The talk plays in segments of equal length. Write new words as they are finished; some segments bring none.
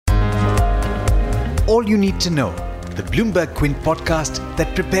all you need to know, the Bloomberg Quint podcast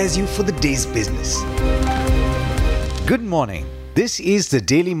that prepares you for the day's business. Good morning. This is the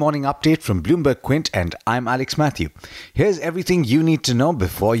daily morning update from Bloomberg Quint and I'm Alex Matthew. Here's everything you need to know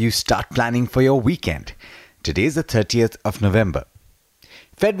before you start planning for your weekend. Today is the 30th of November.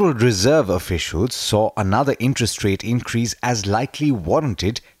 Federal Reserve officials saw another interest rate increase as likely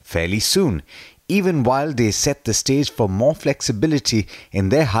warranted fairly soon, even while they set the stage for more flexibility in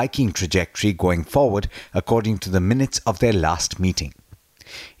their hiking trajectory going forward, according to the minutes of their last meeting.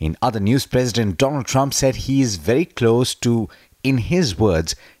 In other news, President Donald Trump said he is very close to, in his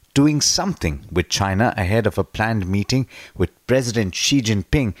words, doing something with China ahead of a planned meeting with President Xi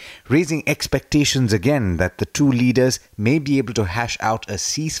Jinping, raising expectations again that the two leaders may be able to hash out a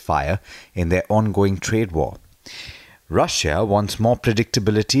ceasefire in their ongoing trade war. Russia wants more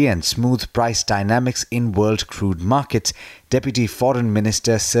predictability and smooth price dynamics in world crude markets, Deputy Foreign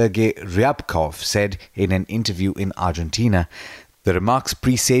Minister Sergei Ryabkov said in an interview in Argentina. The remarks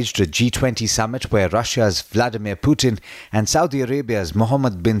presaged a G20 summit where Russia's Vladimir Putin and Saudi Arabia's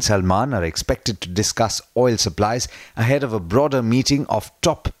Mohammed bin Salman are expected to discuss oil supplies ahead of a broader meeting of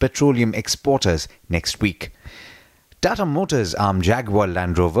top petroleum exporters next week. Tata Motors arm Jaguar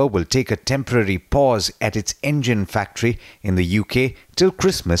Land Rover will take a temporary pause at its engine factory in the UK till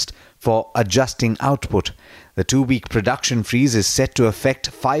Christmas for adjusting output. The 2-week production freeze is set to affect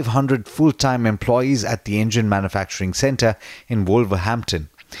 500 full-time employees at the engine manufacturing centre in Wolverhampton.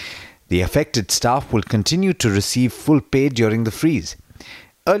 The affected staff will continue to receive full pay during the freeze.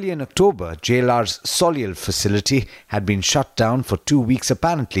 Early in October, JLR's Solihull facility had been shut down for 2 weeks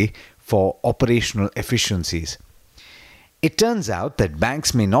apparently for operational efficiencies. It turns out that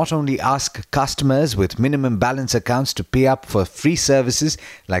banks may not only ask customers with minimum balance accounts to pay up for free services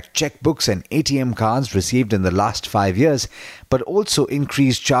like checkbooks and ATM cards received in the last 5 years, but also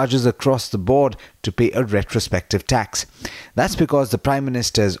increase charges across the board to pay a retrospective tax. That's because the Prime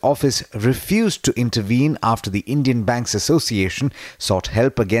Minister's office refused to intervene after the Indian Banks Association sought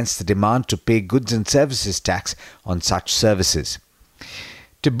help against the demand to pay goods and services tax on such services.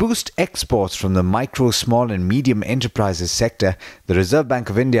 To boost exports from the micro, small and medium enterprises sector, the Reserve Bank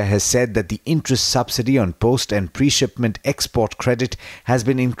of India has said that the interest subsidy on post and pre-shipment export credit has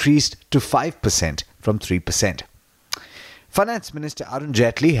been increased to 5% from 3%. Finance Minister Arun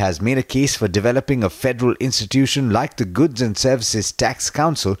Jaitley has made a case for developing a federal institution like the Goods and Services Tax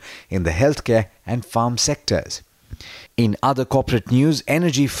Council in the healthcare and farm sectors. In other corporate news,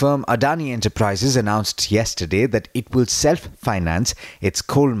 energy firm Adani Enterprises announced yesterday that it will self-finance its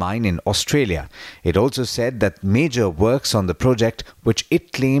coal mine in Australia. It also said that major works on the project, which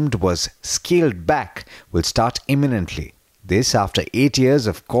it claimed was scaled back, will start imminently. This after 8 years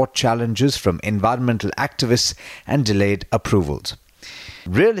of court challenges from environmental activists and delayed approvals.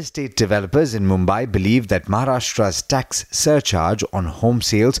 Real estate developers in Mumbai believe that Maharashtra's tax surcharge on home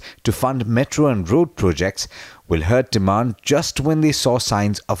sales to fund metro and road projects will hurt demand just when they saw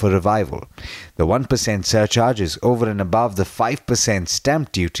signs of a revival. The 1% surcharge is over and above the 5%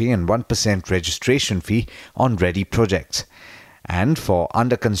 stamp duty and 1% registration fee on ready projects. And for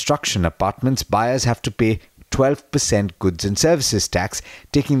under construction apartments, buyers have to pay 12% goods and services tax,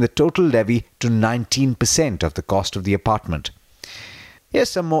 taking the total levy to 19% of the cost of the apartment. Here's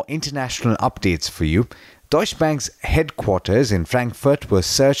some more international updates for you. Deutsche Bank's headquarters in Frankfurt were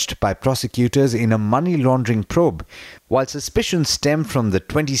searched by prosecutors in a money laundering probe. While suspicions stem from the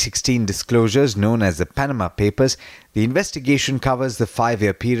 2016 disclosures known as the Panama Papers, the investigation covers the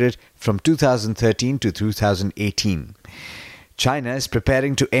 5-year period from 2013 to 2018. China is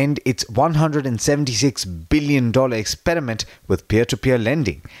preparing to end its $176 billion experiment with peer-to-peer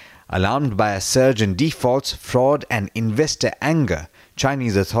lending. Alarmed by a surge in defaults, fraud and investor anger,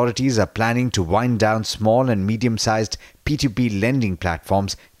 Chinese authorities are planning to wind down small and medium-sized P2P lending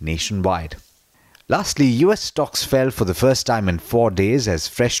platforms nationwide. Lastly, US stocks fell for the first time in 4 days as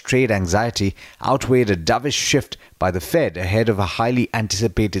fresh trade anxiety outweighed a dovish shift by the Fed ahead of a highly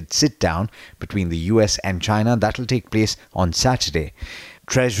anticipated sit-down between the US and China that will take place on Saturday.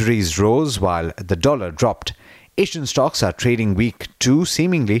 Treasuries rose while the dollar dropped. Asian stocks are trading weak too,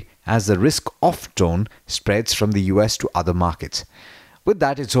 seemingly as the risk-off tone spreads from the US to other markets. With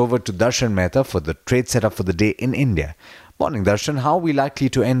that, it's over to Darshan Mehta for the trade setup for the day in India. Morning, Darshan. How are we likely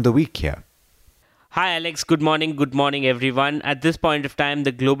to end the week here? Hi Alex, good morning everyone. At this point of time,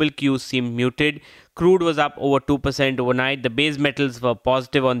 the global cues seem muted. Crude was up over 2% overnight. The base metals were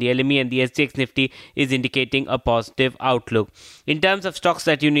positive on the LME, and the SGX Nifty is indicating a positive outlook. In terms of stocks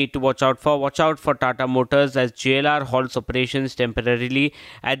that you need to watch out for Tata Motors as JLR halts operations temporarily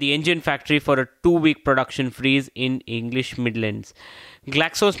at the engine factory for a 2-week production freeze in English Midlands.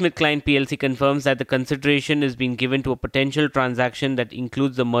 GlaxoSmithKline PLC confirms that the consideration is being given to a potential transaction that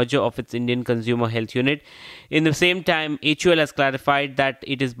includes the merger of its Indian consumer health unit. In the same time, HUL has clarified that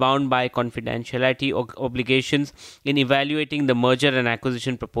it is bound by confidentiality obligations in evaluating the merger and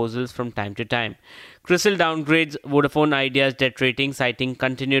acquisition proposals from time to time. CRISIL downgrades Vodafone Idea's debt rating, citing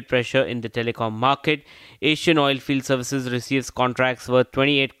continued pressure in the telecom market. Asian Oilfield Services receives contracts worth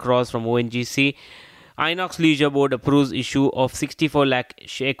 28 crores from ONGC. Inox Leisure Board approves issue of 64 lakh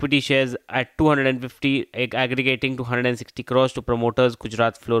equity shares at 250, aggregating to 160 crores to promoters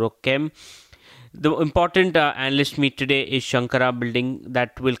Gujarat Fluorochem. The important analyst meet today is Shankara Building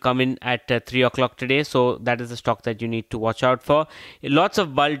that will come in at 3 o'clock today. So that is a stock that you need to watch out for. Lots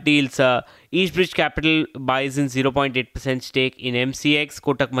of bulk deals. Eastbridge Capital buys in 0.8% stake in MCX.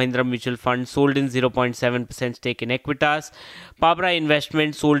 Kotak Mahindra Mutual Fund sold in 0.7% stake in Equitas. Pabra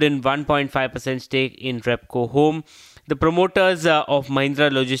Investment sold in 1.5% stake in Repco Home. The promoters of Mahindra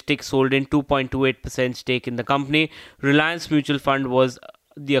Logistics sold in 2.28% stake in the company. Reliance Mutual Fund was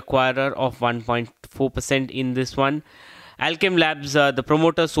the acquirer of 1.4% in this one. Alchem Labs, the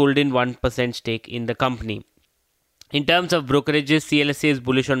promoter, sold in 1% stake in the company. In terms of brokerages, CLSA is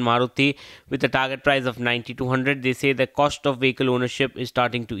bullish on Maruti with a target price of 9,200. They say the cost of vehicle ownership is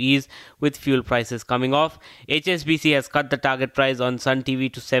starting to ease with fuel prices coming off. HSBC has cut the target price on Sun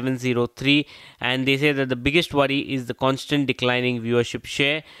TV to 703, and they say that the biggest worry is the constant declining viewership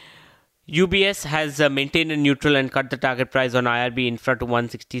share. UBS has maintained a neutral and cut the target price on IRB Infra to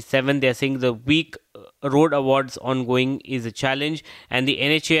 167. They are saying the weak road awards ongoing is a challenge, and the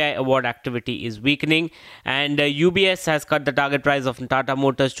NHAI award activity is weakening. And UBS has cut the target price of Tata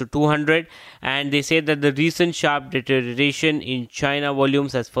Motors to 200, and they say that the recent sharp deterioration in China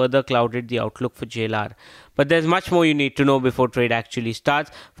volumes has further clouded the outlook for JLR. But there's much more you need to know before trade actually starts.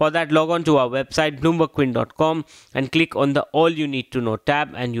 For that, log on to our website bloombergquint.com and click on the All You Need to Know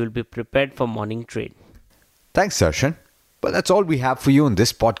tab, and you'll be prepared for morning trade. Thanks, Darshan. Well, that's all we have for you in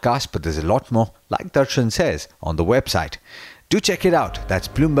this podcast, but there's a lot more, like Darshan says, on the website. Do check it out. That's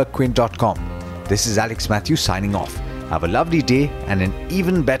bloombergquint.com. This is Alex Matthews signing off. Have a lovely day and an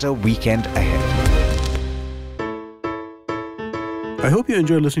even better weekend ahead. I hope you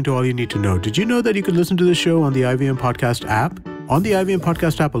enjoyed listening to All You Need to Know. Did you know that you can listen to the show on the IVM Podcast app? On the IVM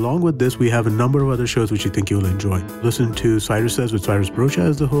Podcast app, along with this, we have a number of other shows which you think you'll enjoy. Listen to Cyrus Says with Cyrus Brocha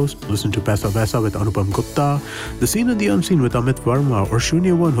as the host. Listen to Paisa Vaisa with Anupam Gupta. The Scene and the Unseen with Amit Verma. Or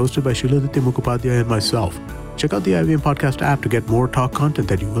Shunya One hosted by Shiladitya Mukhopadhyay and myself. Check out the IVM Podcast app to get more talk content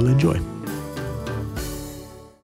that you will enjoy.